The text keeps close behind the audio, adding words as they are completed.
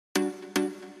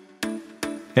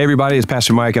Hey everybody, it's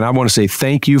Pastor Mike, and I want to say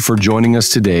thank you for joining us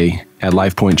today at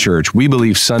LifePoint Church. We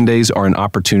believe Sundays are an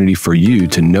opportunity for you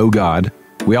to know God.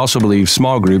 We also believe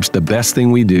small groups, the best thing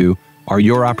we do, are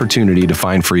your opportunity to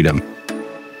find freedom.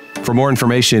 For more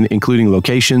information, including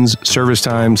locations, service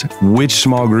times, which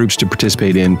small groups to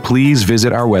participate in, please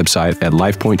visit our website at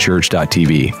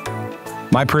lifepointchurch.tv.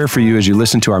 My prayer for you as you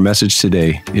listen to our message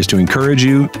today is to encourage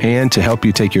you and to help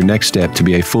you take your next step to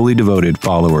be a fully devoted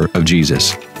follower of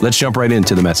Jesus. Let's jump right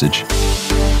into the message.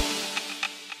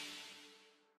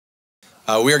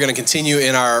 We are going to continue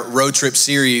in our road trip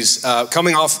series.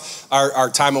 Coming off our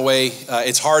time away,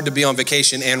 it's hard to be on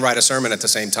vacation and write a sermon at the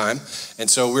same time. And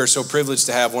so we're so privileged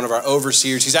to have one of our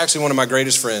overseers. He's actually one of my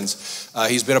greatest friends.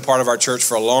 He's been a part of our church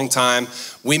for a long time.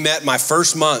 We met my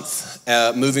first month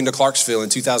moving to Clarksville in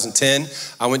 2010.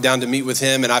 I went down to meet with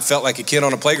him and I felt like a kid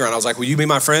on a playground. I was like, will you be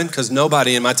my friend? Because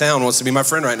nobody in my town wants to be my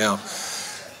friend right now.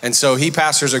 And so he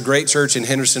pastors a great church in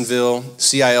Hendersonville,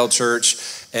 CIL Church,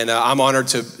 and I'm honored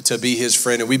to be his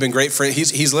friend. And we've been great friends.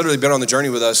 He's literally been on the journey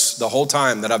with us the whole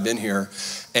time that I've been here.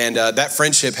 And that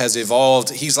friendship has evolved.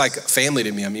 He's like family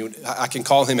to me. I mean, I can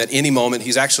call him at any moment.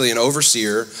 He's actually an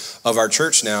overseer of our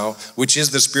church now, which is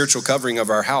the spiritual covering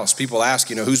of our house. People ask,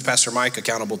 who's Pastor Mike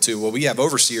accountable to? Well, we have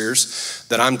overseers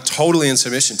that I'm totally in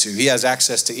submission to. He has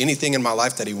access to anything in my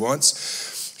life that he wants.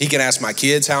 He can ask my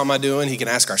kids, how am I doing? He can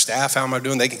ask our staff, how am I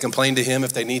doing? They can complain to him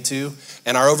if they need to.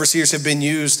 And our overseers have been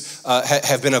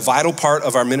have been a vital part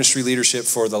of our ministry leadership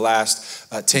for the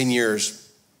last 10 years.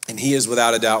 And he is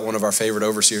without a doubt one of our favorite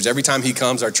overseers. Every time he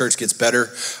comes, our church gets better,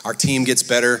 our team gets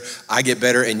better, I get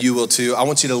better, and you will too. I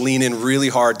want you to lean in really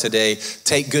hard today.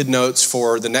 Take good notes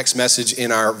for the next message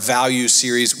in our values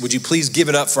series. Would you please give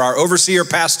it up for our overseer,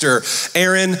 Pastor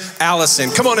Aaron Allison.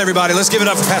 Come on, everybody, let's give it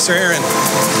up for Pastor Aaron.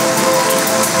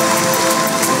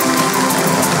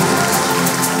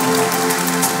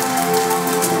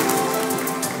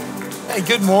 Hey,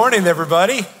 good morning,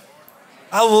 everybody.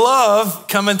 I love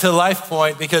coming to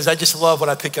LifePoint because I just love what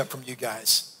I pick up from you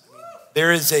guys.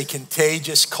 There is a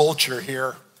contagious culture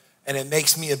here, and it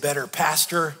makes me a better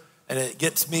pastor, and it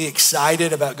gets me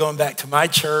excited about going back to my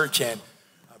church and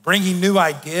bringing new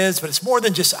ideas, but it's more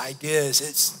than just ideas.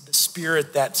 It's the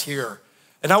spirit that's here.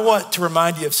 And I want to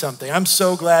remind you of something. I'm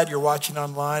so glad you're watching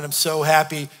online. I'm so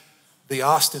happy the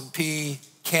Austin Peay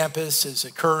campus is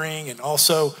occurring and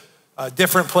also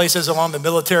different places along the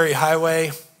military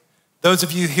highway. Those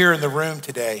of you here in the room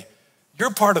today,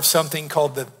 you're part of something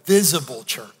called the visible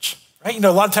church, right?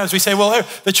 A lot of times we say, well,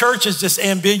 the church is just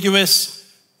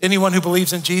ambiguous, anyone who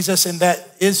believes in Jesus, and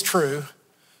that is true.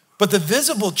 But the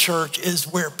visible church is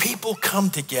where people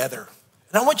come together.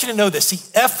 And I want you to know this,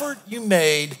 the effort you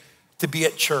made to be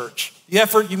at church, the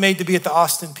effort you made to be at the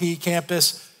Austin Peay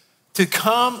campus, to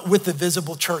come with the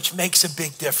visible church makes a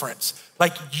big difference.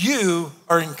 Like you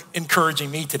are encouraging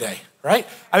me today, right?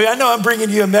 I know I'm bringing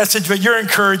you a message, but you're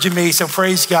encouraging me, so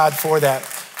praise God for that.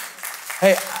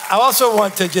 Hey, I also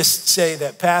want to just say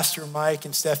that Pastor Mike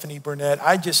and Stephanie Burnett,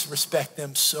 I just respect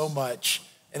them so much,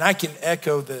 and I can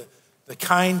echo the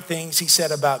kind things he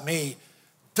said about me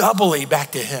doubly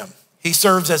back to him. He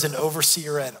serves as an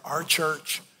overseer at our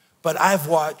church, but I've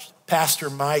watched Pastor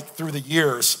Mike through the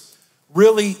years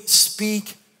really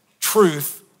speak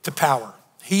truth to power.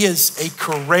 He is a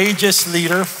courageous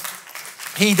leader.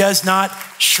 He does not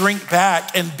shrink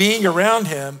back, and being around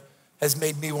him has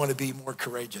made me want to be more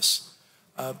courageous.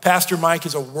 Pastor Mike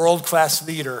is a world-class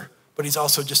leader, but he's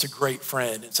also just a great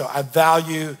friend. And so I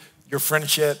value your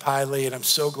friendship highly, and I'm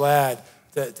so glad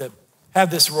to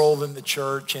have this role in the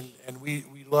church, and we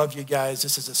love you guys.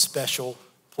 This is a special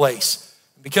place.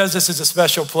 Because this is a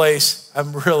special place,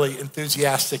 I'm really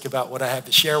enthusiastic about what I have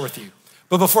to share with you.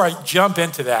 But before I jump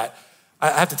into that, I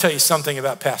have to tell you something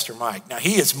about Pastor Mike. Now,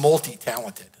 he is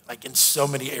multi-talented, like in so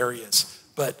many areas,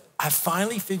 but I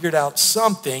finally figured out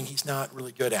something he's not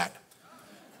really good at.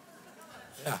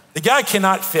 Yeah, the guy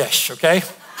cannot fish, okay?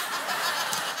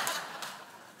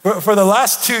 For the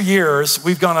last 2 years,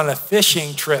 we've gone on a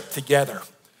fishing trip together.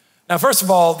 Now, first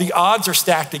of all, the odds are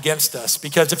stacked against us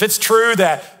because if it's true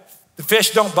that the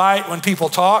fish don't bite when people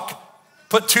talk,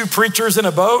 put 2 preachers in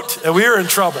a boat, and we are in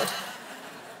trouble.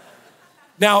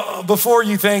 Now, before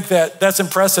you think that that's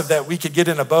impressive that we could get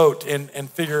in a boat and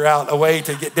figure out a way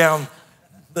to get down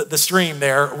the stream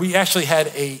there, we actually had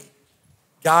a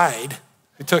guide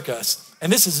who took us.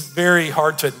 And this is very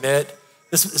hard to admit.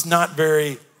 This is not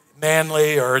very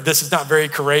manly or this is not very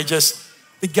courageous.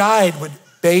 The guide would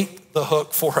bait the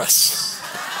hook for us.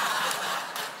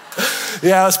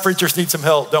 Yeah, us preachers need some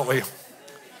help, don't we?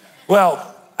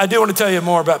 Well, I do want to tell you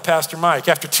more about Pastor Mike.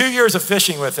 After 2 years of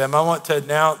fishing with him, I want to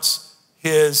announce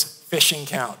his fishing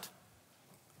count.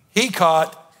 He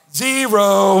caught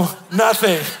 0,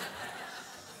 nothing.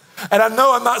 And I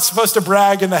know I'm not supposed to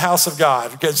brag in the house of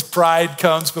God because pride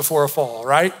comes before a fall,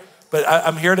 right? But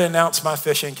I'm here to announce my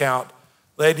fishing count.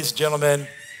 Ladies and gentlemen,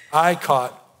 I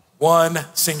caught 1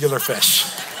 singular fish.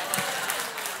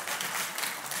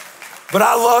 But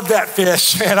I love that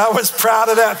fish, man. I was proud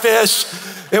of that fish.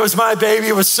 It was my baby.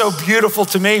 It was so beautiful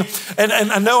to me. And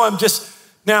I know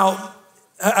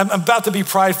I'm about to be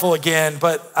prideful again,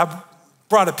 but I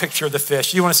brought a picture of the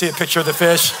fish. You want to see a picture of the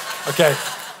fish? Okay.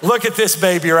 Look at this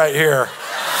baby right here.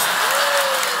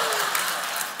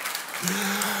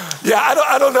 Yeah,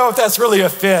 I don't know if that's really a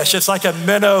fish. It's like a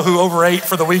minnow who overate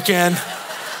for the weekend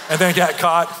and then got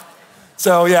caught.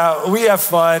 So yeah, we have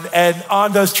fun. And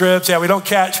on those trips, we don't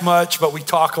catch much, but we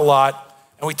talk a lot.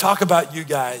 And we talk about you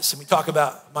guys and we talk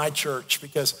about my church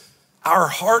because our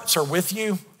hearts are with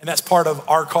you. And that's part of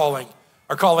our calling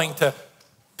to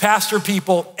pastor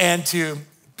people and to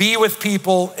be with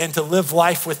people and to live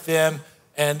life with them.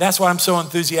 And that's why I'm so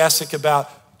enthusiastic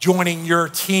about joining your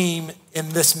team in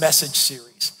this message series.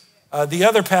 The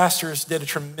other pastors did a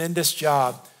tremendous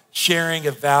job sharing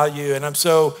a value, and I'm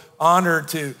so honored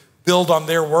to build on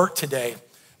their work today.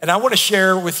 And I want to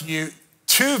share with you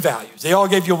 2 values. They all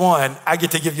gave you 1. I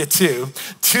get to give you 2.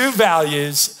 2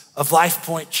 values of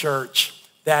LifePoint Church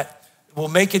that will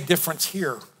make a difference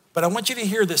here. But I want you to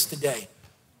hear this today.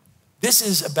 This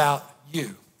is about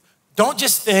you. Don't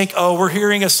just think, oh, we're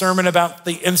hearing a sermon about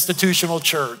the institutional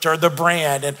church or the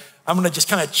brand, and I'm gonna just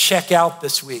kind of check out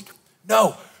this week.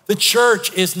 No, the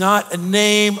church is not a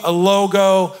name, a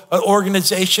logo, an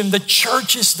organization. The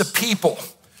church is the people.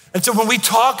 And so when we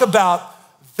talk about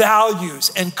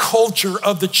values and culture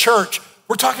of the church,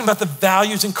 we're talking about the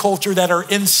values and culture that are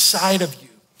inside of you.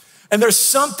 And there's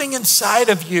something inside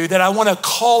of you that I wanna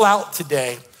call out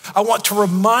today. I want to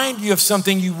remind you of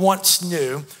something you once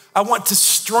knew. I want to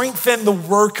strengthen the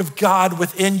work of God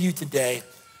within you today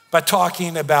by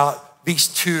talking about these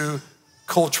 2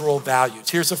 cultural values.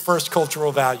 Here's the first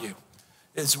cultural value,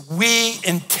 is we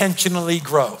intentionally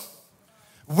grow.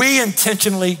 We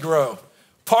intentionally grow.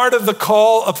 Part of the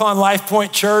call upon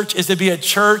LifePoint Church is to be a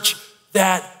church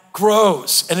that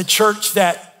grows and a church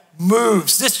that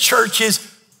moves. This church is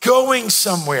going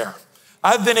somewhere.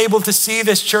 I've been able to see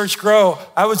this church grow.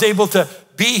 I was able to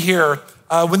be here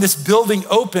when this building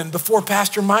opened before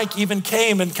Pastor Mike even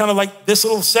came, and kind of like this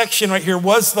little section right here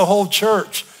was the whole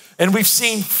church. And we've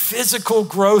seen physical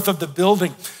growth of the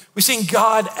building. We've seen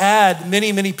God add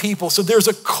many, many people. So there's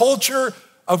a culture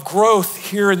of growth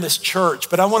here in this church,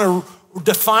 but I want to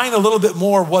define a little bit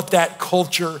more what that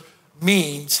culture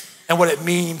means and what it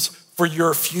means for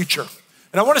your future.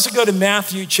 And I want us to go to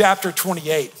Matthew chapter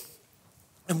 28.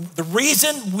 And the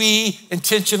reason we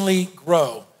intentionally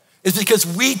grow is because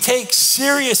we take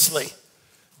seriously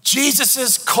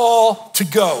Jesus's call to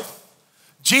go.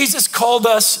 Jesus called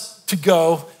us to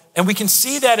go, and we can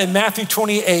see that in Matthew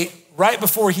 28, right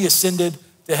before he ascended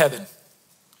to heaven.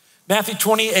 Matthew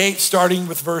 28, starting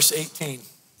with verse 18.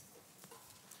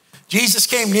 Jesus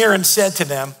came near and said to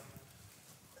them,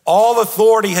 all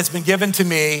authority has been given to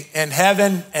me in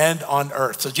heaven and on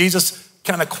earth. So Jesus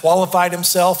kind of qualified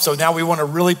himself, so now we want to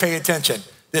really pay attention.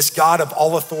 This God of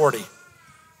all authority.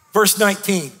 Verse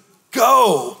 19,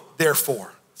 go,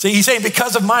 therefore. See, he's saying,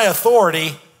 because of my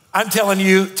authority, I'm telling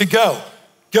you to go.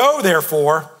 Go,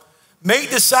 therefore, make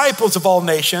disciples of all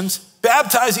nations,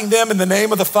 baptizing them in the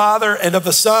name of the Father and of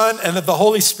the Son and of the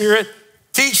Holy Spirit.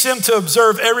 Teach them to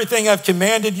observe everything I've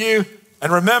commanded you.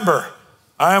 And remember,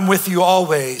 I am with you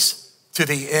always to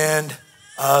the end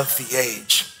of the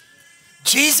age.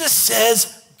 Jesus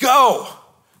says, go.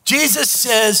 Jesus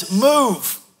says,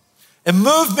 move. And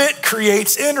movement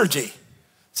creates energy.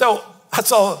 So I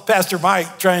saw Pastor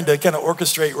Mike trying to kind of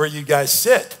orchestrate where you guys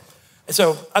sit. And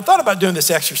so I thought about doing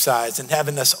this exercise and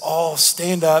having us all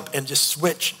stand up and just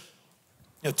switch,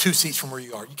 2 seats from where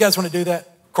you are. You guys want to do that?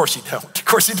 Of course you don't. Of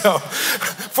course you don't.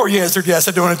 Before you answered yes,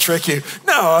 I don't want to trick you.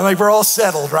 No, we're all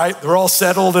settled, right? We're all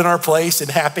settled in our place and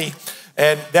happy.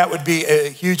 And that would be a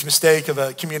huge mistake of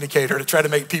a communicator to try to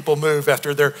make people move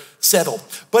after they're settled.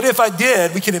 But if I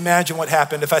did, we can imagine what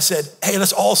happened if I said, hey,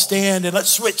 let's all stand and let's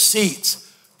switch seats.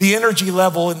 The energy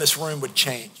level in this room would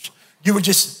change. You would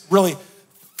just really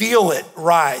feel it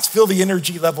rise, feel the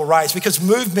energy level rise, because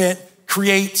movement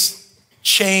creates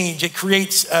change. It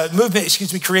creates,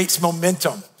 creates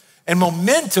momentum. And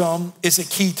momentum is a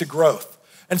key to growth.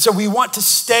 And so we want to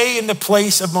stay in the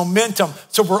place of momentum.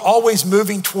 So we're always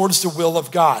moving towards the will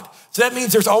of God. So that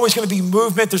means there's always going to be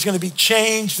movement. There's going to be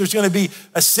change. There's going to be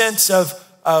a sense of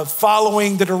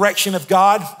following the direction of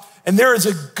God. And there is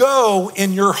a go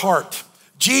in your heart.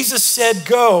 Jesus said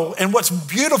go. And what's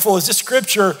beautiful is this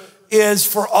scripture is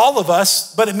for all of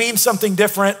us, but it means something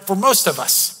different for most of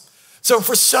us. So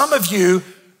for some of you,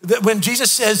 that when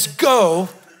Jesus says go,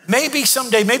 maybe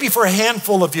someday, maybe for a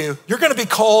handful of you, you're gonna be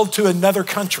called to another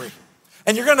country.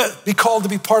 And you're gonna be called to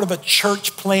be part of a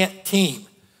church plant team.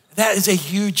 That is a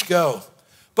huge go.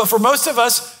 But for most of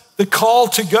us, the call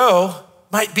to go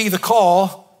might be the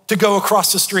call to go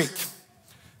across the street,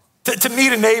 to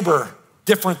meet a neighbor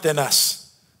different than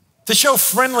us, to show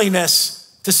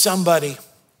friendliness to somebody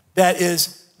that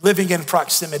is living in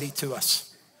proximity to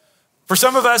us. For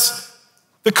some of us,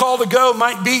 the call to go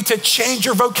might be to change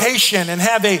your vocation and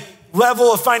have a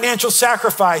level of financial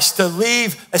sacrifice to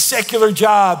leave a secular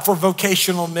job for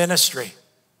vocational ministry.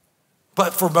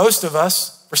 But for most of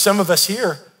us, for some of us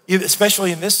here,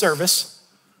 especially in this service,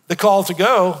 the call to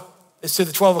go is to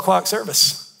the 12 o'clock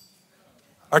service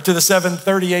or to the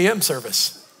 7:30 a.m.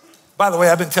 service. By the way,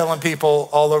 I've been telling people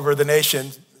all over the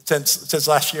nation since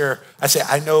last year, I say,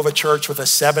 I know of a church with a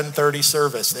 7:30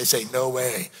 service. They say, no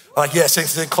way. I'm like, yes,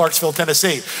 it's in Clarksville,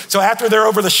 Tennessee. So after they're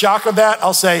over the shock of that,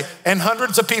 I'll say, and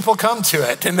hundreds of people come to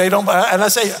it. And I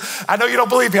say, I know you don't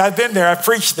believe me. I've been there, I've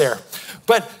preached there.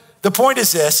 But the point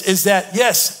is this, is that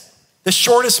yes, the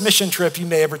shortest mission trip you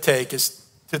may ever take is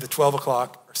to the 12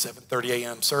 o'clock or 7:30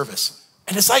 a.m. service.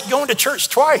 And it's like going to church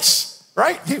twice,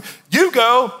 right? You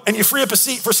go and you free up a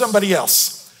seat for somebody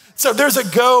else. So there's a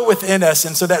go within us,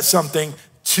 and so that's something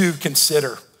to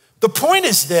consider. The point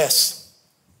is this,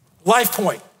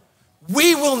 LifePoint,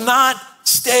 we will not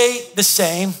stay the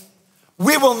same.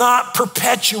 We will not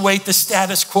perpetuate the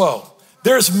status quo.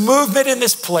 There's movement in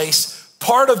this place.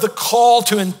 Part of the call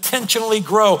to intentionally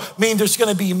grow means there's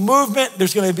gonna be movement,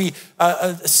 there's gonna be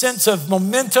a sense of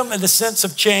momentum and a sense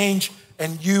of change,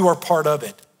 and you are part of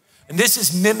it. And this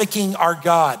is mimicking our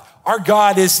God. Our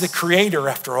God is the creator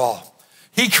after all.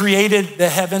 He created the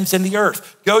heavens and the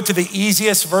earth. Go to the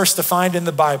easiest verse to find in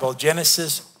the Bible,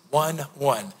 Genesis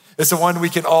 1:1. It's the one we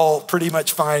can all pretty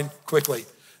much find quickly.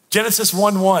 Genesis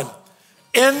 1:1.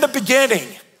 In the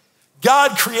beginning,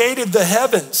 God created the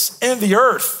heavens and the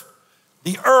earth.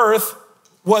 The earth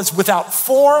was without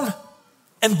form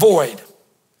and void,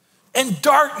 and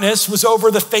darkness was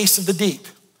over the face of the deep.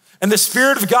 And the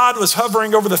Spirit of God was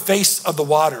hovering over the face of the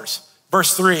waters.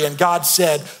 Verse 3, and God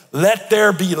said, let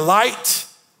there be light,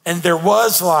 and there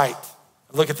was light.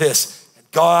 Look at this.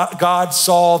 God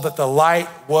saw that the light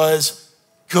was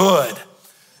good.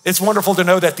 It's wonderful to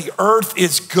know that the earth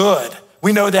is good.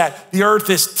 We know that the earth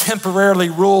is temporarily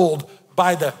ruled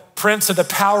by the prince of the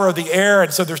power of the air,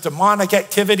 and so there's demonic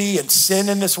activity and sin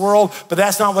in this world, but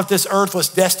that's not what this earth was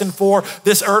destined for.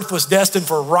 This earth was destined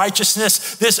for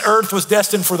righteousness. This earth was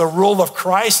destined for the rule of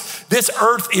Christ. This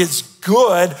earth is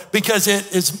good because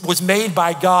was made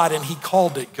by God, and he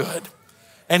called it good.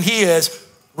 And he is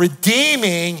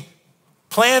redeeming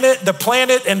the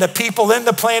planet and the people in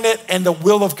the planet and the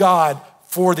will of God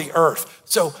for the earth.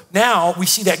 So now we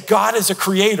see that God is a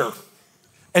creator,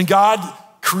 and God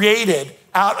created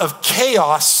out of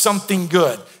chaos something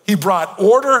good. He brought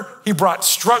order, he brought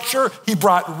structure, he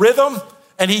brought rhythm,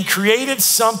 and he created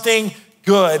something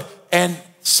good. And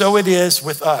so it is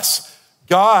with us.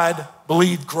 God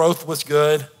believed growth was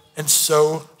good, and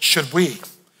so should we.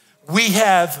 We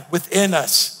have within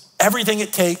us everything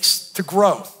it takes to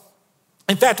grow.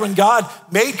 In fact, when God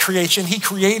made creation, he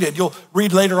created, you'll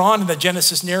read later on in the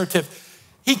Genesis narrative,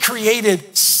 he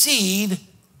created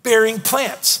seed-bearing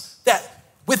plants that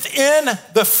within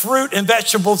the fruit and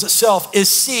vegetables itself is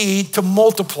seed to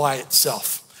multiply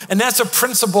itself. And that's a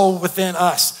principle within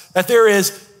us, that there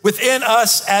is within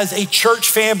us as a church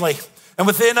family and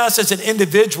within us as an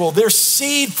individual, there's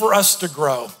seed for us to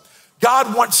grow.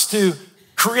 God wants to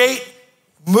create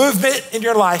movement in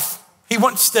your life. He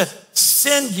wants to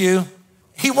send you.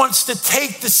 He wants to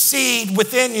take the seed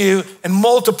within you and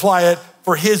multiply it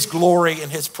for his glory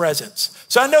and his presence.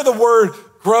 So I know the word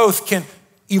growth can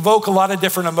evoke a lot of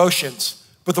different emotions,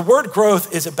 but the word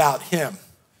growth is about him.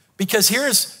 Because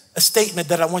here's a statement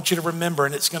that I want you to remember,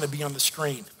 and it's gonna be on the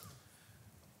screen.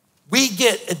 We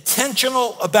get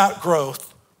intentional about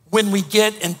growth when we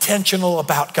get intentional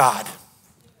about God.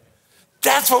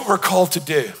 That's what we're called to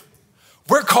do.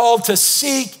 We're called to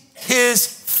seek his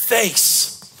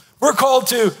face. We're called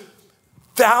to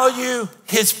value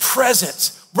his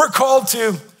presence. We're called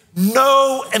to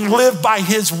know and live by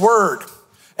his word.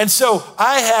 And so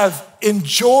I have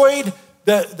enjoyed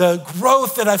the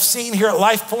growth that I've seen here at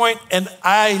LifePoint, and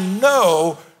I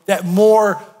know that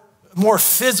more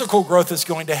physical growth is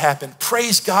going to happen.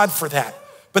 Praise God for that.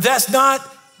 But that's not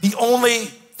the only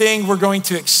thing we're going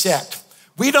to accept.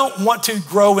 We don't want to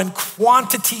grow in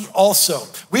quantity also.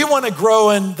 We want to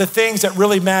grow in the things that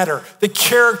really matter, the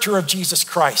character of Jesus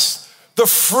Christ, the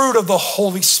fruit of the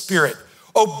Holy Spirit,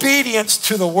 obedience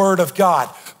to the word of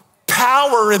God,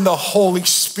 power in the Holy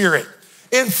Spirit,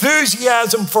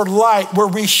 enthusiasm for light where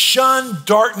we shun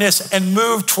darkness and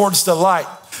move towards the light.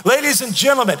 Ladies and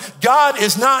gentlemen, God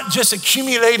is not just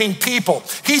accumulating people.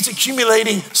 He's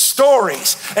accumulating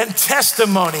stories and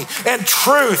testimony and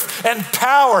truth and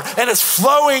power, and it's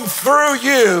flowing through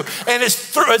you, and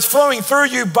it's flowing through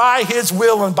you by his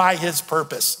will and by his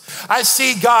purpose. I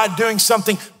see God doing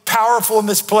something powerful in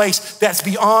this place that's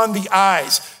beyond the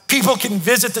eyes. People can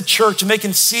visit the church and they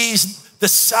can see the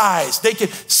size. They can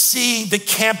see the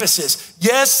campuses.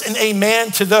 Yes and amen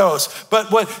to those.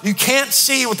 But what you can't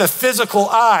see with the physical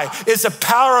eye is the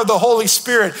power of the Holy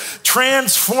Spirit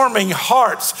transforming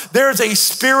hearts. There's a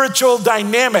spiritual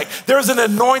dynamic. There's an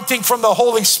anointing from the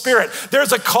Holy Spirit.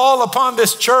 There's a call upon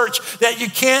this church that you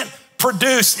can't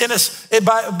produce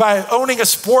by owning a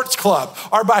sports club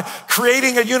or by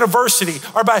creating a university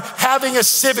or by having a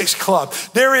civics club.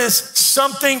 There is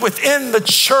something within the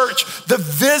church, the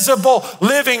visible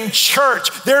living church.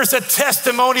 There's a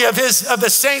testimony of the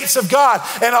saints of God,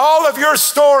 and all of your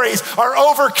stories are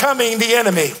overcoming the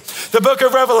enemy. The book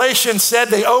of Revelation said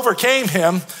they overcame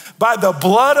him by the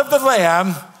blood of the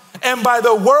Lamb and by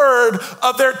the word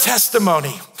of their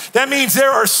testimony. That means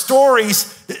there are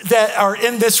stories that are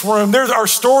in this room. There are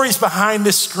stories behind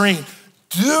this screen.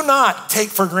 Do not take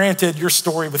for granted your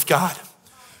story with God.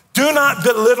 Do not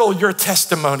belittle your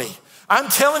testimony. I'm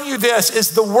telling you this,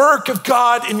 is the work of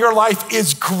God in your life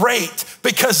is great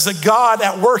because the God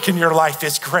at work in your life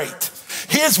is great.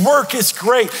 His work is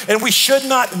great, and we should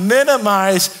not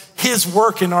minimize his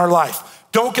work in our life.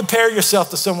 Don't compare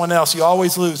yourself to someone else. You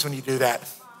always lose when you do that.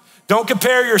 Don't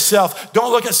compare yourself.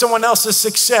 Don't look at someone else's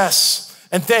success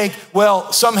and think,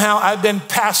 well, somehow I've been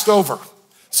passed over.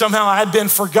 Somehow I've been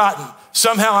forgotten.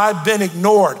 Somehow I've been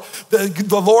ignored.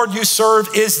 The Lord you serve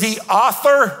is the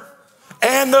author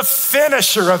and the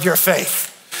finisher of your faith.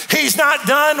 He's not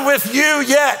done with you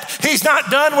yet. He's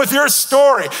not done with your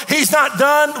story. He's not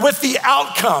done with the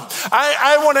outcome.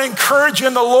 I want to encourage you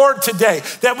in the Lord today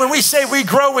that when we say we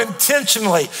grow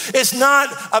intentionally, it's not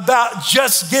about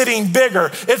just getting bigger.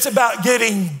 It's about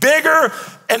getting bigger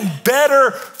and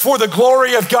better for the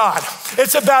glory of God.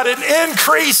 It's about an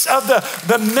increase of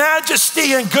the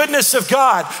majesty and goodness of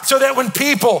God so that when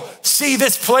people see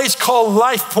this place called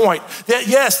LifePoint, that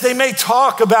yes, they may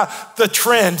talk about the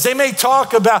trends, they may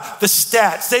talk about the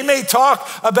stats, they may talk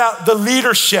about the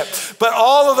leadership, but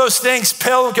all of those things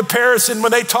pale in comparison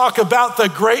when they talk about the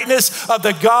greatness of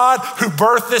the God who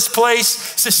birthed this place,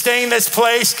 sustained this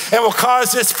place, and will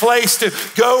cause this place to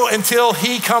go until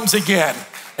he comes again.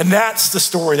 And that's the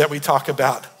story that we talk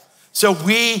about. So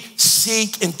we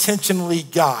seek intentionally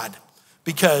God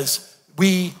because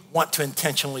we want to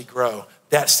intentionally grow.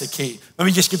 That's the key. Let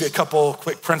me just give you a couple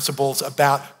quick principles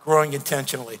about growing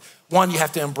intentionally. One, you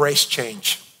have to embrace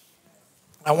change.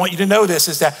 I want you to know this,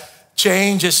 is that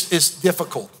change is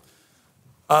difficult.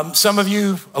 Some of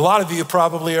you, a lot of you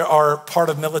probably are part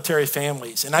of military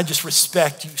families, and I just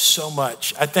respect you so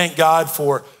much. I thank God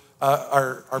for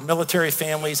our military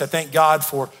families. I thank God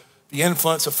for the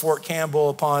influence of Fort Campbell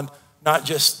upon not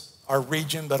just our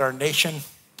region, but our nation.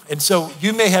 And so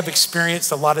you may have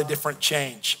experienced a lot of different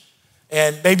change.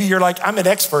 And maybe you're like, I'm an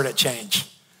expert at change.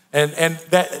 And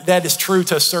that is true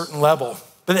to a certain level.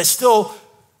 But it still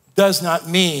does not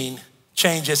mean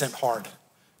change isn't hard.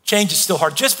 Change is still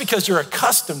hard. Just because you're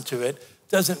accustomed to it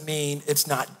doesn't mean it's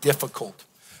not difficult.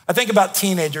 I think about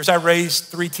teenagers. I raised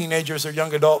 3 teenagers. They're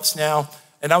young adults now.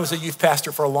 And I was a youth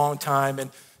pastor for a long time.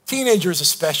 And teenagers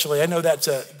especially, I know that's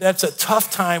a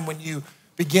tough time when you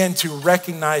begin to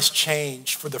recognize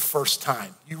change for the first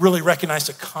time. You really recognize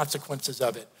the consequences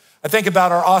of it. I think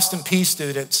about our Austin P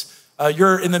students.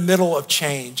 You're in the middle of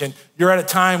change, and you're at a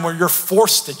time where you're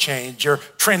forced to change. You're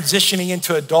transitioning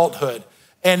into adulthood.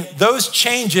 And those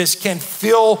changes can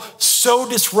feel so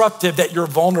disruptive that you're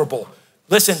vulnerable.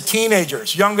 Listen,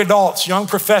 teenagers, young adults, young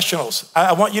professionals,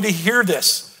 I want you to hear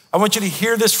this. I want you to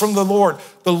hear this from the Lord.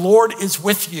 The Lord is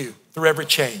with you through every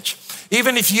change.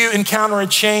 Even if you encounter a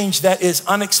change that is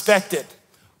unexpected,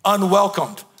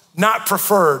 unwelcomed, not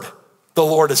preferred, the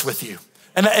Lord is with you.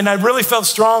 And I really felt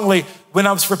strongly when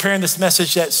I was preparing this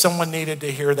message that someone needed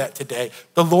to hear that today.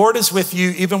 The Lord is with you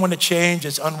even when a change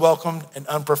is unwelcomed and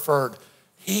unpreferred.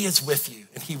 He is with you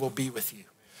and he will be with you.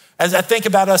 As I think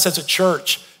about us as a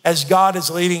church, as God is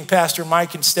leading Pastor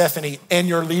Mike and Stephanie and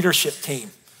your leadership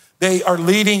team, they are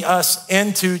leading us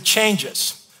into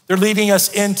changes. They're leading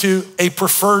us into a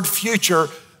preferred future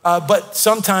but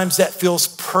sometimes that feels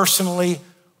personally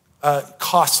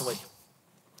costly.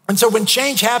 And so when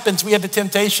change happens, we have the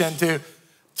temptation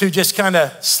to just kind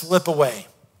of slip away.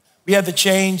 We have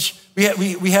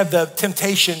the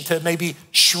temptation to maybe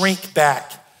shrink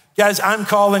back. Guys, I'm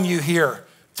calling you here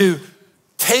to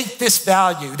take this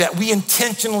value that we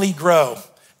intentionally grow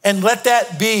and let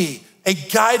that be a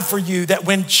guide for you that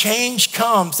when change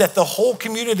comes that the whole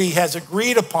community has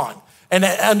agreed upon and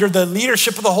under the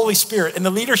leadership of the Holy Spirit and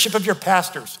the leadership of your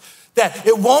pastors, that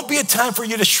it won't be a time for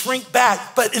you to shrink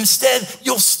back, but instead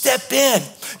you'll step in.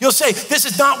 You'll say, this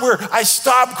is not where I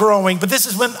stop growing, but this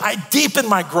is when I deepen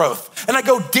my growth and I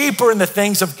go deeper in the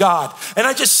things of God. And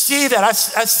I just see that. I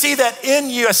see that in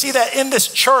you. I see that in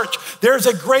this church. There's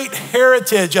a great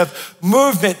heritage of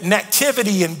movement and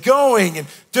activity and going and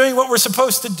doing what we're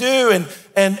supposed to do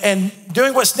and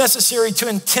doing what's necessary to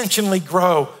intentionally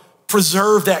grow.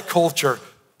 Preserve that culture.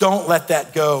 Don't let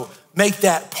that go. Make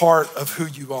that part of who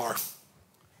you are.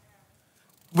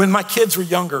 When my kids were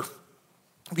younger,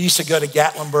 we used to go to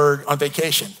Gatlinburg on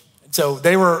vacation. And so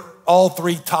they were all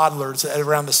three toddlers at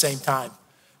around the same time.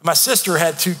 My sister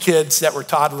had two kids that were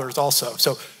toddlers also.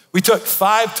 So we took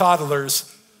 5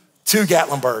 toddlers to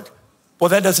Gatlinburg. Well,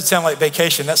 that doesn't sound like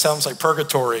vacation. That sounds like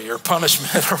purgatory or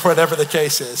punishment or whatever the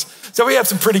case is. So we have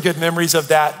some pretty good memories of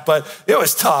that, but it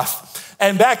was tough.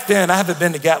 And back then, I haven't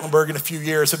been to Gatlinburg in a few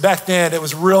years, but back then it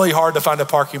was really hard to find a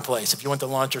parking place if you went to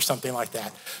lunch or something like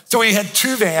that. So we had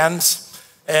 2 vans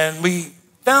and we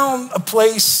found a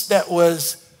place that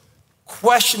was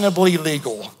questionably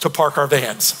legal to park our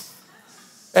vans.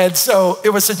 And so it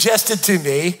was suggested to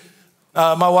me,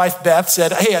 my wife Beth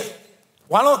said, hey,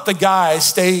 why don't the guys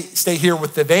stay here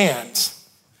with the vans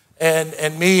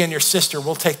and me and your sister,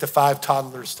 we'll take the 5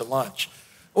 toddlers to lunch.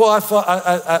 Well, I thought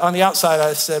on the outside,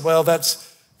 I said, well,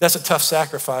 that's a tough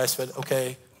sacrifice, but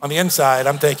okay. On the inside,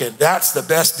 I'm thinking, that's the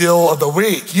best deal of the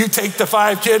week. You take the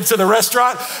 5 kids to the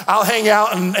restaurant, I'll hang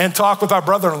out and talk with our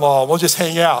brother-in-law. We'll just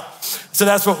hang out. So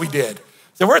that's what we did.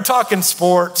 So we're talking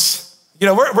sports. You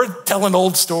know, we're telling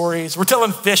old stories. We're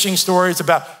telling fishing stories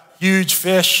about huge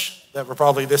fish that were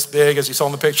probably this big, as you saw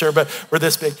in the picture, but we're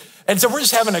this big. And so we're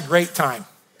just having a great time.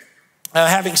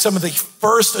 Having some of the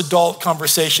first adult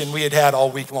conversation we had had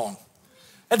all week long.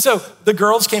 And so the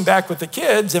girls came back with the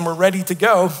kids and we're ready to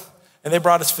go. And they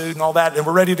brought us food and all that. And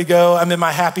we're ready to go. I'm in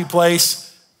my happy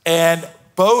place. And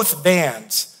both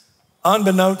vans,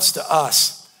 unbeknownst to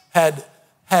us, had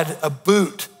a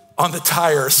boot on the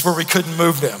tires where we couldn't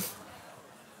move them.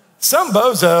 Some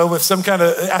bozo with some kind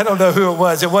of, I don't know who it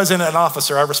was. It wasn't an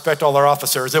officer. I respect all our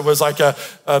officers. It was like a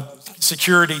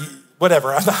security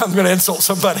whatever, I'm gonna insult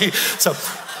somebody. So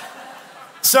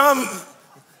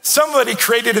somebody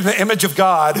created in the image of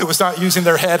God who was not using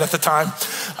their head at the time,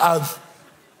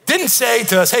 didn't say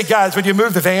to us, hey guys, would you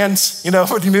move the vans?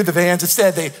 Would you move the vans?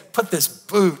 Instead, they put this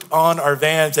boot on our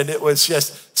vans and it was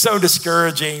just so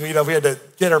discouraging. We had to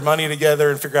get our money together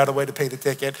and figure out a way to pay the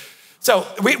ticket. So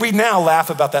we now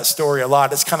laugh about that story a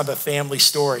lot. It's kind of a family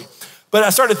story. But I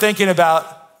started thinking about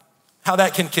how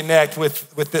that can connect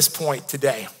with this point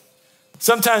today.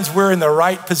 Sometimes we're in the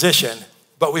right position,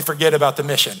 but we forget about the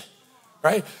mission,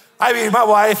 right? I mean, my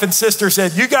wife and sister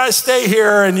said, you guys stay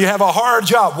here and you have a hard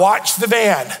job. Watch the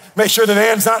van. Make sure the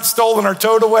van's not stolen or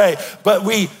towed away. But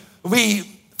we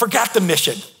forgot the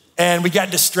mission and we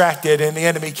got distracted and the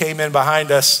enemy came in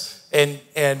behind us and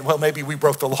well, maybe we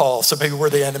broke the law, so maybe we're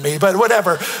the enemy, but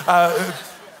whatever.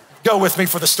 Go with me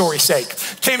for the story's sake.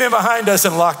 Came in behind us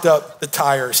and locked up the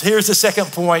tires. Here's the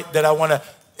second point that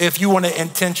if you want to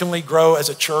intentionally grow as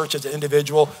a church, as an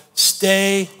individual,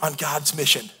 stay on God's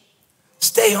mission.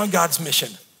 Stay on God's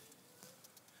mission.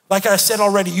 Like I said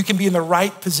already, you can be in the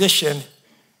right position,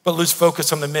 but lose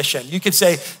focus on the mission. You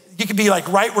could be like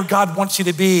right where God wants you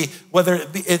to be, whether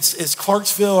it's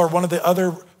Clarksville or one of the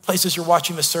other places you're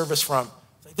watching the service from.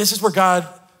 This is where God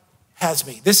has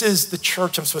me. This is the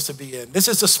church I'm supposed to be in. This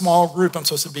is the small group I'm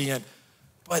supposed to be in,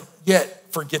 but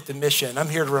yet forget the mission. I'm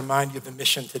here to remind you of the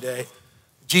mission today.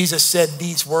 Jesus said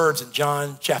these words in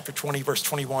John chapter 20, verse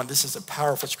 21. This is a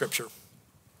powerful scripture.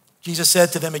 Jesus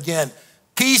said to them again,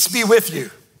 peace be with you.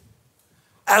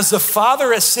 As the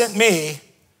Father has sent me,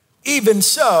 even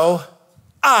so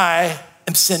I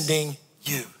am sending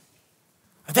you.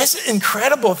 That's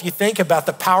incredible if you think about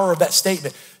the power of that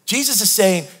statement. Jesus is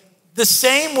saying, the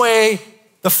same way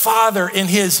the Father in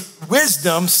his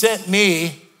wisdom sent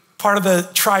me, part of the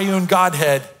triune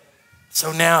Godhead,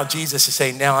 so now Jesus is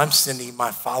saying, now I'm sending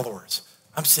my followers.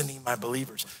 I'm sending my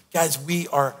believers. Guys, we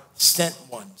are sent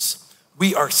ones.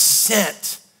 We are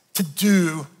sent to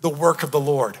do the work of the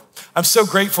Lord. I'm so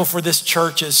grateful for this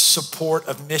church's support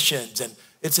of missions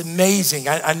It's amazing.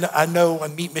 I know I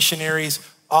meet missionaries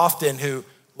often who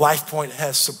LifePoint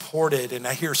has supported, and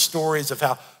I hear stories of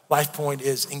how LifePoint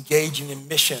is engaging in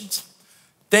missions.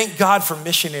 Thank God for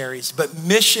missionaries, but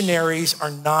missionaries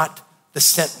are not the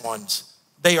sent ones.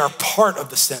 They are part of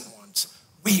the sent ones.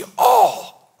 We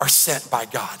all are sent by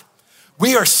God.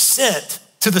 We are sent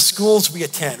to the schools we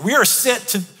attend. We are sent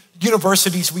to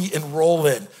universities we enroll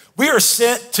in. We are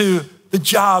sent to the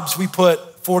jobs we put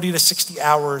 40 to 60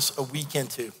 hours a week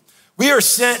into. We are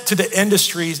sent to the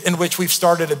industries in which we've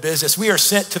started a business. We are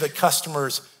sent to the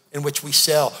customers in which we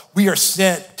sell. We are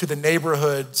sent to the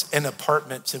neighborhoods and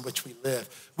apartments in which we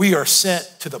live. We are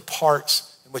sent to the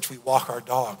parks in which we walk our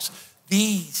dogs.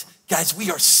 These guys,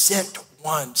 we are sent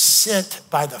ones, sent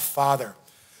by the Father.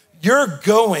 Your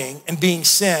going and being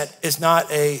sent is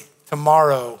not a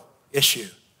tomorrow issue.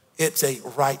 It's a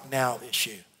right now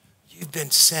issue. You've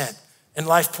been sent. And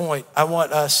LifePoint, I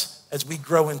want us, as we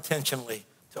grow intentionally,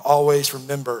 to always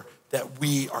remember that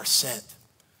we are sent.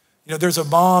 You know, there's a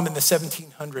mom in the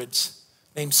 1700s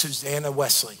named Susanna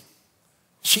Wesley.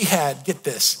 She had, get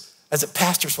this, as a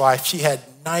pastor's wife, she had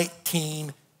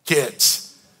 19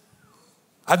 kids.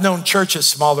 I've known churches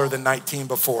smaller than 19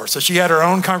 before, so she had her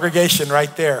own congregation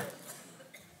right there.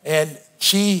 And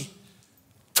she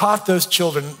taught those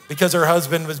children, because her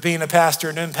husband was being a pastor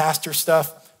and doing pastor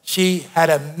stuff, she had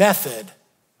a method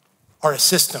or a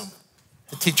system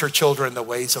to teach her children the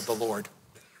ways of the Lord.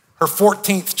 Her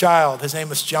 14th child, his name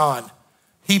was John,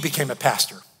 he became a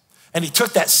pastor. And he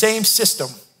took that same system,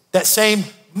 that same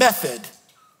method,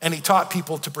 and he taught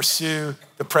people to pursue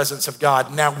the presence of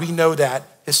God. Now we know that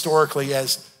historically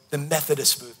as the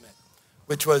Methodist movement,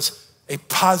 which was a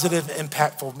positive,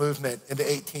 impactful movement in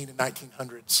the 18 and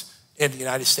 1900s in the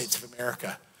United States of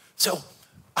America. So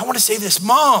I want to say this,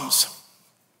 moms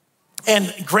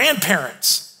and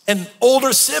grandparents and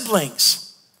older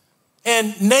siblings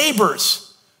and neighbors,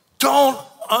 don't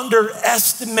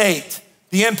underestimate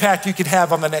the impact you could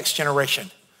have on the next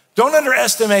generation. Don't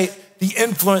underestimate the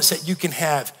influence that you can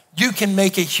have. You can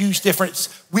make a huge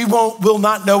difference. We'll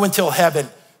not know until heaven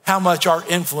how much our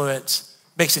influence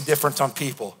makes a difference on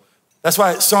people. That's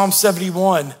why Psalm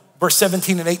 71, verse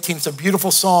 17 and 18, it's a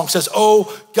beautiful song. It says,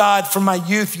 "Oh God, from my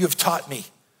youth you have taught me,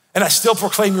 and I still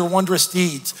proclaim your wondrous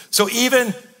deeds. So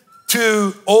even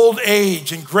to old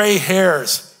age and gray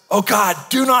hairs, oh God,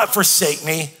 do not forsake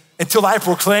me until I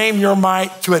proclaim your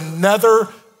might to another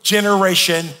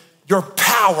generation, your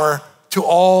power to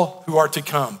all who are to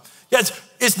come." Yes,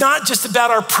 it's not just about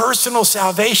our personal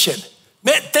salvation.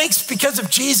 Man, thanks, because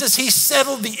of Jesus, he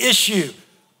settled the issue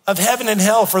of heaven and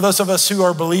hell for those of us who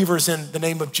are believers in the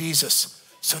name of Jesus.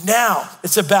 So now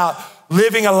it's about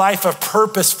living a life of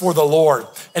purpose for the Lord.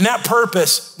 And that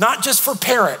purpose, not just for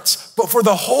parents, but for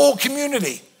the whole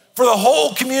community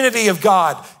of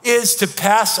God, is to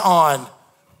pass on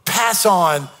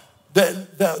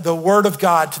the word of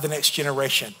God to the next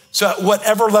generation. So at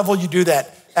whatever level you do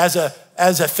that, as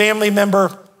a family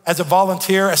member, as a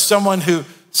volunteer, as someone who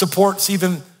supports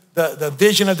even the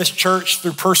vision of this church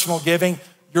through personal giving,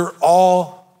 you're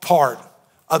all part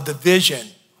of the vision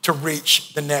to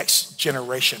reach the next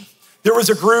generation. There was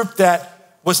a group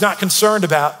that was not concerned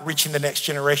about reaching the next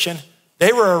generation.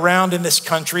 They were around in this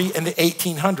country in the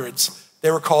 1800s.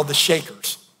 They were called the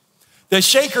Shakers. The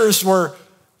Shakers were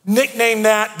nicknamed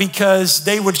that because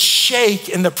they would shake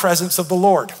in the presence of the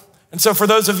Lord. And so for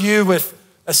those of you with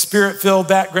a spirit-filled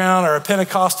background or a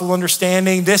Pentecostal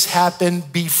understanding, this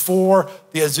happened before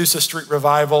the Azusa Street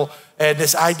revival. And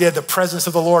this idea of the presence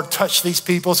of the Lord touched these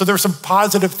people. So there were some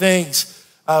positive things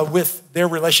with their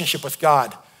relationship with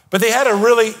God. But they had a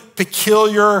really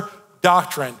peculiar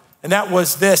doctrine. And that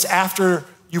was this: after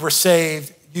you were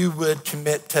saved, you would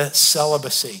commit to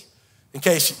celibacy. In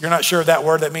case you're not sure of that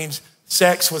word, that means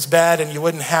sex was bad and you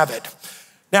wouldn't have it.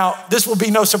 Now, this will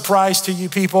be no surprise to you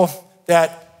people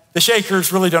that the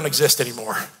Shakers really don't exist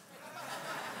anymore.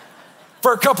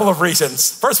 For a couple of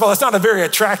reasons. First of all, it's not a very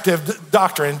attractive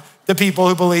doctrine to people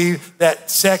who believe that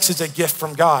sex is a gift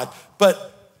from God.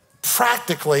 But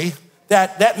practically,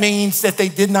 that means that they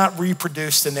did not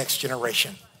reproduce the next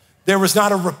generation. There was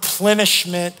not a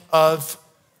replenishment of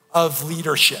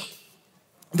leadership.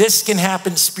 This can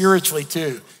happen spiritually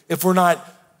too, if we're not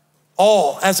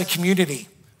all, as a community,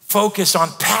 focused on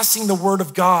passing the word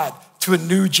of God to a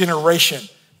new generation.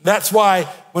 That's why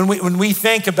when we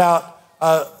think about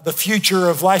the future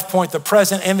of LifePoint, the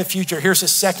present and the future, here's a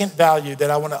second value that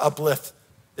I want to uplift,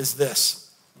 is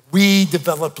this: we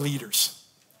develop leaders.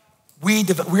 We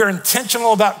are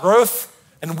intentional about growth,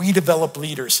 and we develop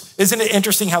leaders. Isn't it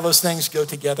interesting how those things go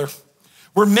together?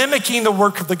 We're mimicking the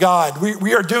work of the God.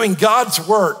 We are doing God's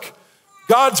work.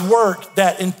 God's work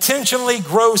that intentionally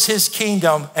grows his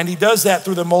kingdom, and he does that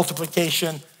through the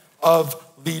multiplication of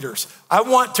leaders. I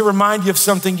want to remind you of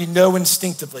something you know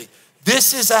instinctively.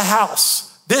 This is a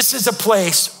house. This is a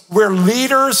place where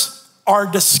leaders are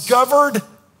discovered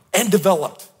and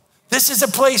developed. This is a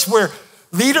place where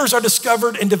leaders are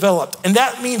discovered and developed. And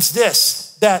that means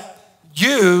this, that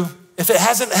you, if it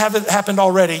hasn't happened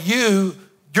already,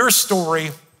 your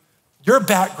story, your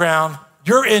background,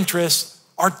 your interests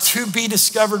are to be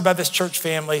discovered by this church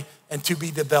family and to be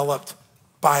developed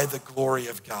by the glory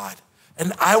of God.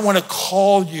 And I want to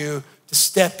call you to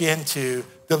step into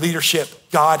the leadership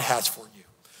God has for you.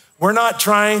 We're not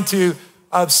trying to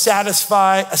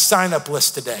satisfy a sign-up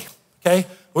list today, okay?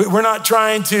 We're not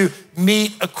trying to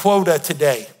meet a quota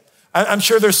today. I'm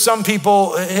sure there's some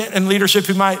people in leadership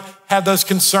who might have those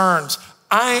concerns.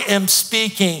 I am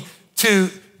speaking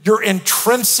to your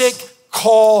intrinsic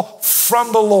call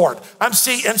from the Lord. I'm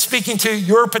speaking to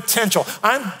your potential.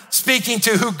 I'm speaking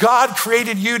to who God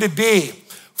created you to be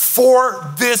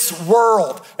for this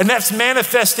world. And that's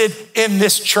manifested in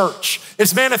this church.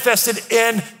 It's manifested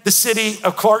in the city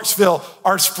of Clarksville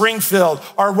or Springfield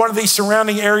or one of these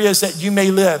surrounding areas that you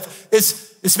may live.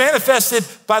 It's manifested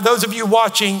by those of you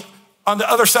watching on the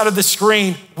other side of the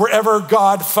screen, wherever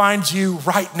God finds you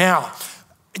right now.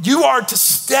 You are to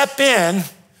step in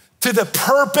to the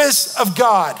purpose of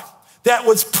God that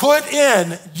was put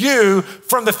in you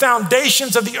from the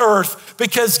foundations of the earth,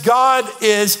 because God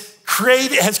has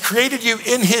created you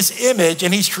in his image,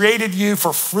 and he's created you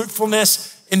for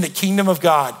fruitfulness in the kingdom of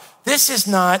God. This is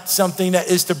not something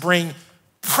that is to bring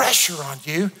pressure on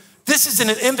you. This is an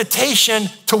invitation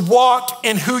to walk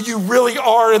in who you really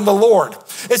are in the Lord.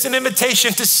 It's an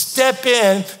invitation to step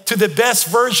in to the best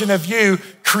version of you,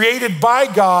 created by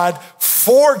God,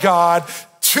 for God,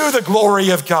 to the glory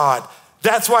of God.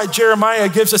 That's why Jeremiah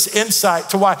gives us insight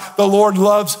to why the Lord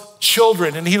loves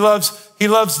children, and he loves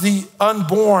the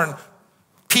unborn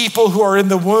people who are in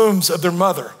the wombs of their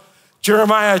mother.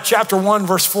 Jeremiah chapter 1,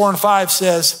 verse 4 and 5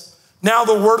 says, "Now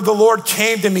the word of the Lord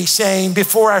came to me, saying,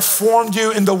 before I formed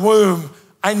you in the womb,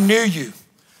 I knew you.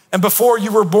 And before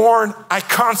you were born, I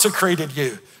consecrated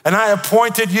you, and I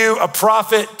appointed you a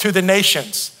prophet to the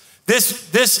nations."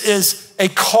 This is a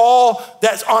call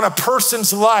that's on a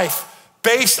person's life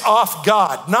based off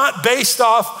God, not based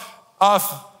off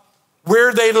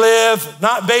where they live,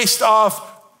 not based off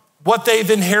what they've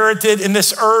inherited in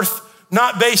this earth,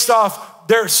 not based off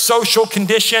their social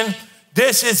condition.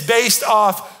 This is based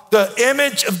off the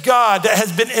image of God that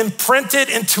has been imprinted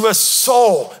into a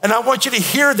soul. And I want you to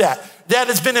hear that. That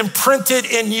has been imprinted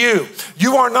in you.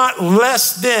 You are not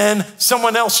less than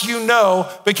someone else you know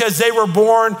because they were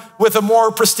born with a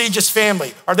more prestigious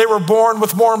family, or they were born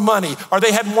with more money, or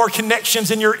they had more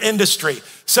connections in your industry.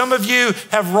 Some of you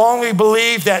have wrongly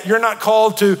believed that you're not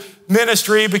called to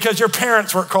ministry because your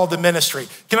parents weren't called to ministry.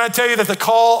 Can I tell you that the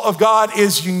call of God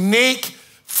is unique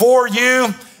for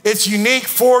you? It's unique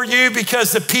for you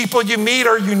because the people you meet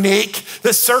are unique.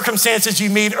 The circumstances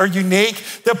you meet are unique.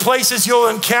 The places you'll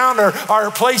encounter are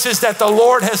places that the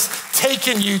Lord has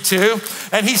taken you to.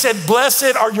 And he said,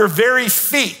 blessed are your very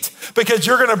feet, because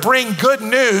you're going to bring good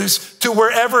news to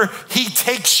wherever he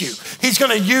takes you. He's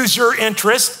going to use your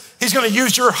interest. He's going to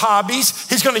use your hobbies.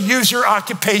 He's going to use your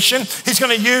occupation. He's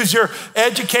going to use your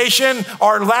education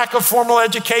or lack of formal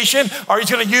education, or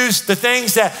he's going to use the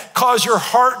things that cause your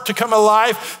heart to come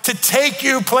alive to take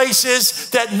you places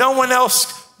that no one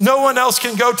else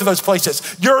can go to those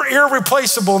places. You're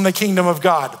irreplaceable in the kingdom of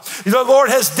God. The Lord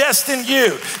has destined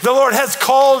you. The Lord has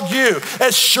called you.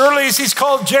 As surely as he's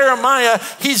called Jeremiah,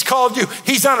 he's called you.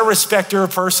 He's not a respecter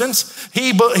of persons.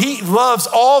 He loves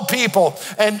all people.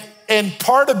 And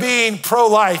part of being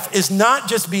pro-life is not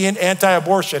just being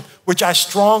anti-abortion, which I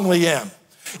strongly am.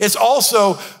 It's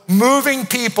also moving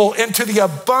people into the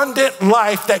abundant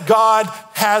life that God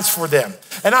has for them.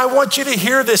 And I want you to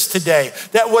hear this today,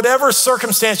 that whatever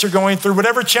circumstance you're going through,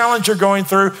 whatever challenge you're going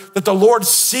through, that the Lord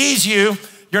sees you.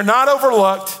 You're not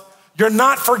overlooked. You're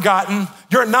not forgotten.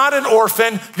 You're not an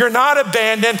orphan. You're not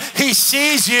abandoned. He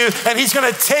sees you, and he's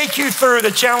going to take you through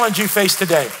the challenge you face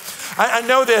today. I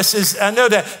know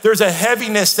that there's a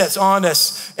heaviness that's on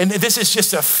us, and this is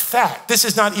just a fact. This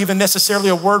is not even necessarily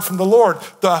a word from the Lord,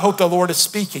 though I hope the Lord is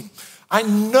speaking. I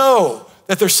know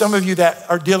that there's some of you that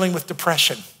are dealing with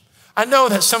depression. I know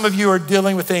that some of you are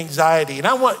dealing with anxiety, and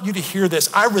I want you to hear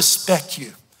this. I respect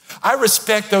you. I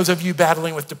respect those of you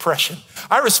battling with depression.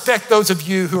 I respect those of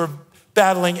you who are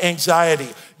battling anxiety.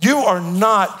 You are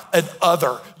not an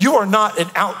other. You are not an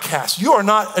outcast. You are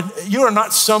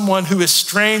not someone who is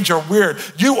strange or weird.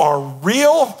 You are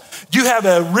real. You have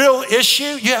a real issue.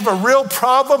 You have a real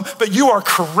problem, but you are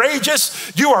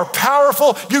courageous. You are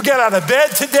powerful. You get out of bed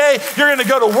today. You're going to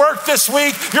go to work this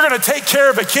week. You're going to take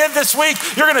care of a kid this week.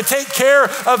 You're going to take care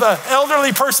of an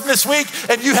elderly person this week,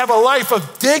 and you have a life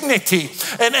of dignity.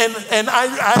 And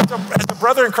I as a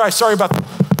brother in Christ, sorry about that.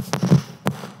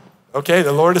 Okay,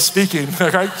 the Lord is speaking,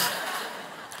 okay?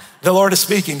 The Lord is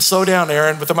speaking. Slow down,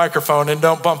 Aaron, with the microphone, and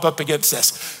don't bump up against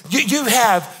this. You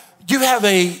have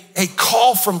a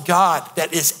call from God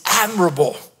that is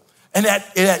admirable and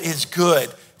that is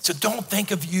good. So don't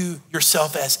think of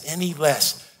yourself as any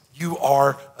less. You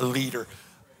are a leader.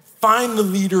 Find the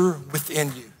leader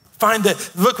within you.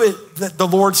 Look what the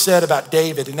Lord said about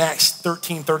David in Acts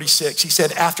 13:36. He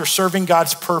said, after serving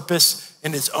God's purpose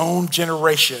in his own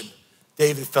generation,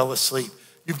 David fell asleep.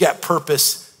 You've got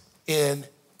purpose in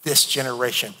this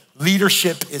generation.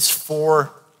 Leadership is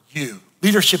for you.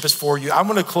 Leadership is for you. I'm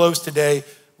going to close today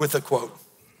with a quote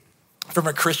from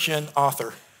a Christian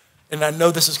author. And I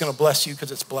know this is going to bless you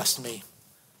because it's blessed me.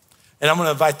 And I'm going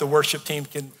to invite the worship team.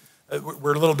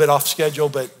 We're a little bit off schedule,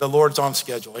 but the Lord's on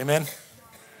schedule. Amen?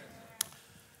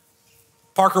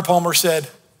 Parker Palmer said,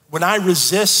 when I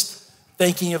resist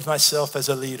thinking of myself as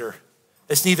a leader,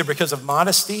 it's neither because of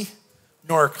modesty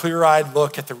nor a clear-eyed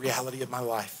look at the reality of my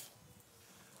life.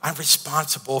 I'm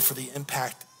responsible for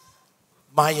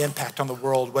my impact on the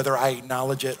world, whether I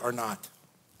acknowledge it or not.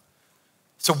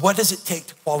 So what does it take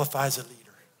to qualify as a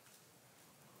leader?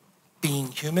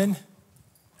 Being human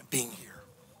and being here.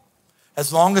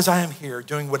 As long as I am here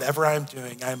doing whatever I am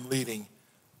doing, I am leading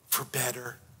for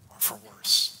better or for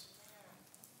worse.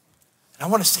 And I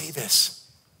want to say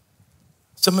this.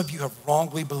 Some of you have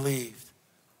wrongly believed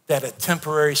that a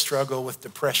temporary struggle with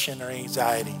depression or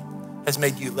anxiety has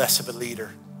made you less of a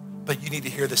leader. But you need to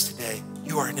hear this today.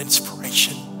 You are an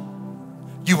inspiration.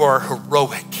 You are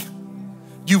heroic.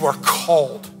 You are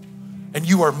called, and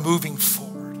you are moving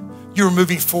forward. You are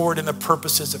moving forward in the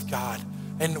purposes of God.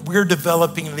 And we're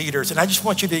developing leaders. And I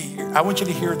want you to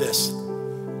hear this.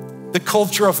 The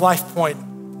culture of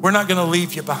LifePoint, we're not gonna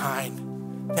leave you behind.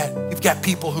 That you've got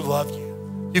people who love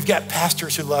you. You've got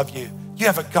pastors who love you. You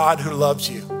have a God who loves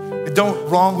you. Don't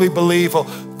wrongly believe,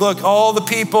 look, all the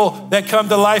people that come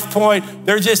to LifePoint,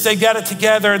 they got it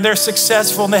together and they're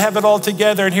successful and they have it all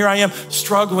together. And here I am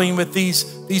struggling with these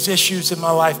issues in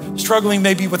my life, struggling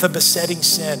maybe with a besetting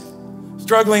sin,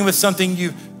 struggling with something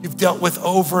you've dealt with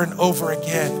over and over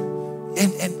again.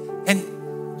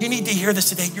 And you need to hear this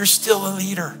today. You're still a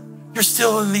leader. You're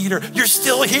still a leader. You're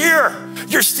still here.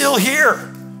 You're still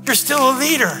here. You're still a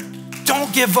leader.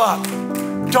 Don't give up.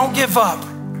 Don't give up.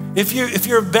 If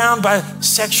you're bound by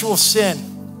sexual sin,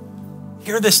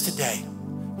 hear this today.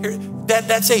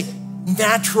 That's a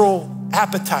natural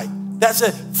appetite. That's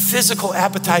a physical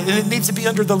appetite, and it needs to be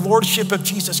under the lordship of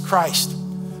Jesus Christ.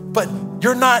 But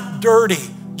you're not dirty.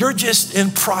 You're just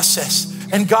in process.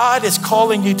 And God is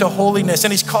calling you to holiness,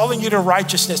 and he's calling you to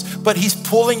righteousness, but he's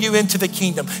pulling you into the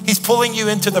kingdom. He's pulling you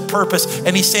into the purpose,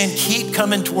 and he's saying, keep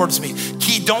coming towards me.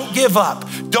 Don't give up.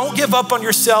 Don't give up on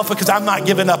yourself, because I'm not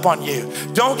giving up on you.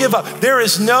 Don't give up. There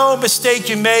is no mistake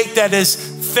you make that is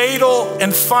fatal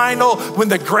and final when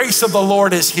the grace of the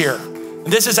Lord is here. And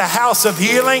this is a house of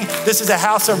healing. This is a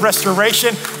house of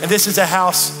restoration. And this is a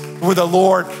house where the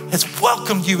Lord has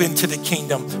welcomed you into the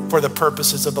kingdom for the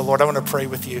purposes of the Lord. I want to pray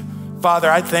with you. Father,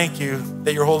 I thank you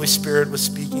that your Holy Spirit was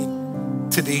speaking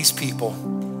to these people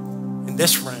in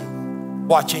this room,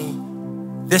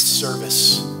 watching this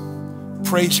service.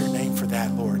 Praise your name for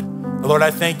that, Lord. Lord, I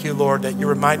thank you, Lord, that you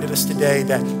reminded us today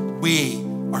that we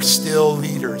are still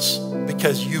leaders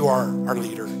because you are our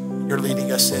leader. You're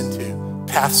leading us into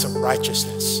paths of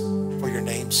righteousness for your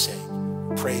name's sake.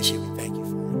 Praise you. We thank you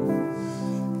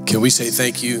for it. Can we say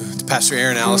thank you to Pastor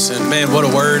Aaron Allison? Man, what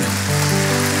a word.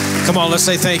 Come on, let's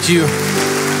say thank you.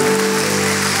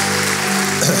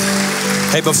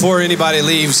 Hey, before anybody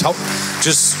leaves,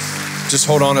 just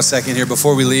hold on a second here.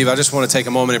 Before we leave, I just want to take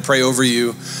a moment and pray over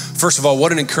you. First of all,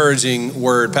 what an encouraging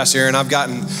word. Pastor Aaron, I've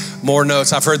gotten more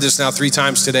notes. I've heard this now 3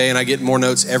 times today, and I get more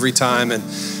notes every time. And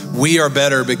we are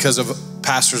better because of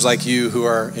pastors like you who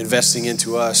are investing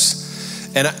into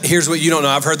us. And here's what you don't know.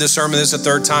 I've heard this sermon, this is the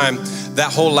 3rd time.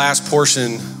 That whole last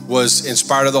portion was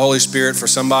inspired of the Holy Spirit for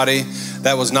somebody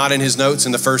that was not in his notes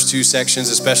in the first 2 sections,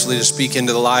 especially to speak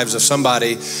into the lives of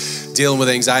somebody dealing with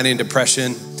anxiety and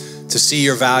depression, to see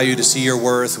your value, to see your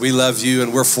worth. We love you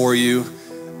and we're for you.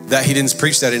 That he didn't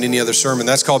preach that in any other sermon.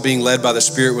 That's called being led by the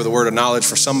Spirit with a word of knowledge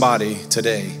for somebody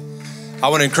today. I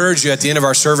want to encourage you at the end of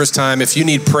our service time, if you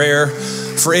need prayer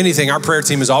for anything, our prayer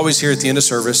team is always here at the end of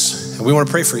service, and we want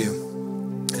to pray for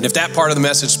you. And if that part of the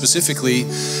message specifically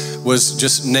was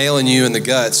just nailing you in the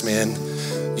guts,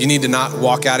 man, you need to not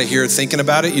walk out of here thinking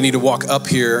about it. You need to walk up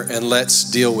here and let's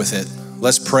deal with it.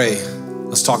 Let's pray.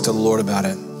 Let's talk to the Lord about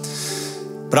it.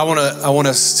 But I want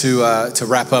us to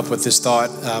wrap up with this thought.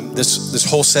 This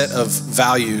whole set of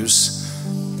values.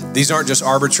 These aren't just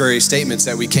arbitrary statements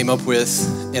that we came up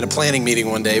with in a planning meeting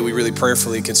one day. We really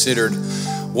prayerfully considered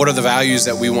what are the values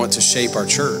that we want to shape our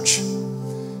church.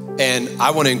 And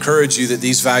I want to encourage you that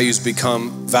these values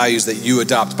become values that you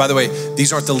adopt. By the way,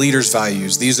 these aren't the leaders'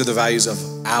 values. These are the values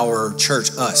of our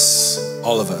church, us,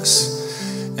 all of us.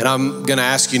 And I'm going to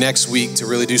ask you next week to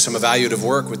really do some evaluative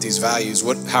work with these values.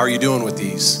 How are you doing with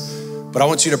these? But I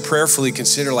want you to prayerfully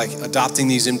consider like adopting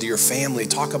these into your family.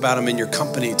 Talk about them in your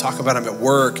company. Talk about them at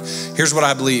work. Here's what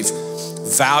I believe.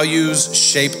 Values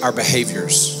shape our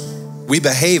behaviors. We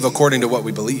behave according to what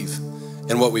we believe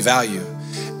and what we value.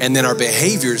 And then our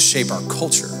behaviors shape our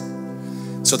culture.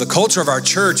 So the culture of our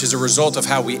church is a result of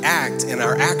how we act, and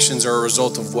our actions are a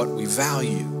result of what we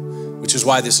value, which is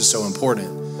why this is so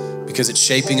important, because it's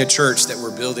shaping a church that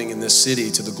we're building in this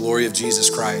city to the glory of Jesus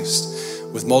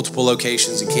Christ with multiple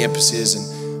locations and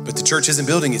campuses. But the church isn't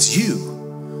building, it's you.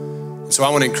 And so I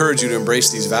want to encourage you to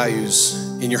embrace these values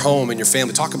in your home and your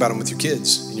family. Talk about them with your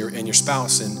kids and your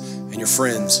spouse and your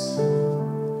friends.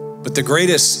 But the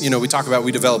greatest, we talk about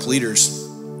we develop leaders.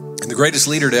 And the greatest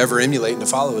leader to ever emulate and to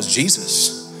follow is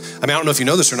Jesus. I mean, I don't know if you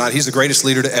know this or not. He's the greatest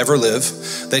leader to ever live.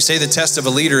 They say the test of a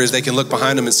leader is they can look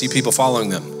behind them and see people following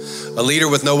them. A leader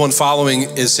with no one following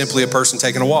is simply a person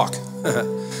taking a walk.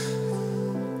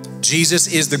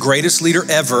 Jesus is the greatest leader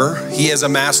ever. He has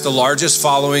amassed the largest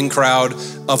following crowd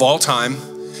of all time.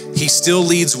 He still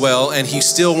leads well, and he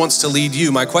still wants to lead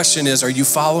you. My question is, are you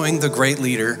following the great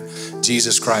leader,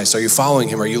 Jesus Christ? Are you following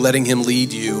him? Are you letting him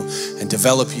lead you and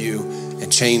develop you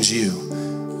and change you?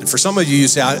 And for some of you, you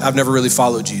say, I've never really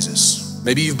followed Jesus.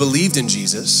 Maybe you've believed in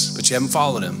Jesus, but you haven't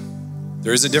followed him.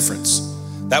 There is a difference.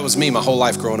 That was me my whole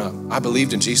life growing up. I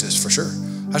believed in Jesus for sure.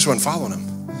 I just wasn't following him.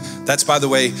 That's, by the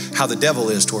way, how the devil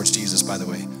is towards Jesus, by the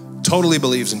way. Totally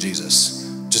believes in Jesus,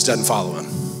 just doesn't follow him.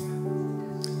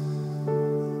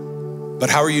 But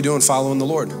how are you doing following the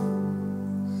Lord?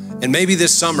 And maybe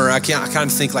this summer, I kind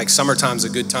of think like summertime's a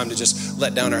good time to just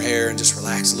let down our hair and just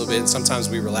relax a little bit. And sometimes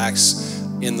we relax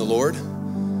in the Lord.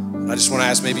 And I just want to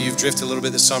ask, maybe you've drifted a little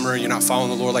bit this summer and you're not following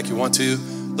the Lord like you want to.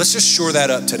 Let's just shore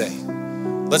that up today.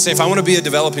 Let's say if I want to be a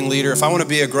developing leader, if I want to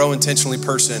be a grow intentionally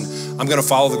person, I'm going to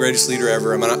follow the greatest leader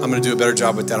ever. I'm going to do a better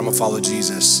job with that. I'm going to follow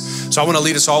Jesus. So I want to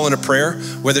lead us all in a prayer,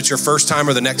 whether it's your first time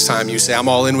or the next time you say, I'm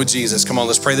all in with Jesus. Come on,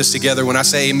 let's pray this together. When I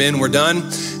say amen, we're done.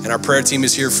 And our prayer team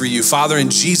is here for you. Father, in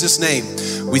Jesus' name,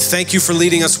 we thank you for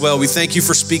leading us well. We thank you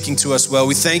for speaking to us well.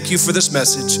 We thank you for this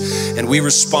message. And we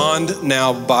respond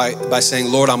now by saying,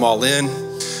 Lord, I'm all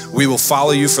in. We will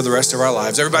follow you for the rest of our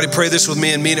lives. Everybody pray this with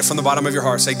me and mean it from the bottom of your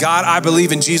heart. Say, God, I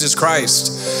believe in Jesus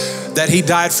Christ, that he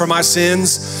died for my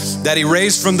sins, that he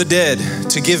raised from the dead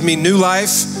to give me new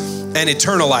life and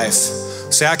eternal life.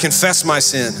 Say, I confess my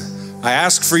sin. I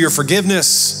ask for your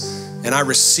forgiveness and I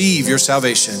receive your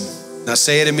salvation. Now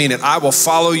say it and mean it. I will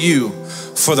follow you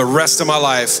for the rest of my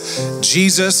life.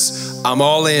 Jesus, I'm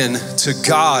all in. To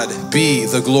God be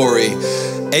the glory.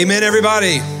 Amen,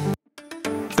 everybody.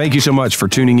 Thank you so much for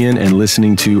tuning in and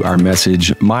listening to our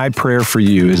message. My prayer for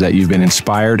you is that you've been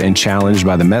inspired and challenged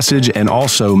by the message and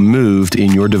also moved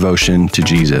in your devotion to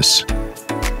Jesus.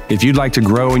 If you'd like to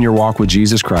grow in your walk with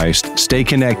Jesus Christ, stay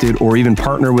connected, or even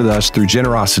partner with us through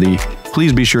generosity,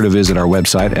 please be sure to visit our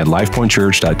website at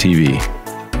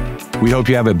lifepointchurch.tv. We hope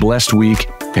you have a blessed week,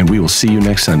 and we will see you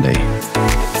next Sunday.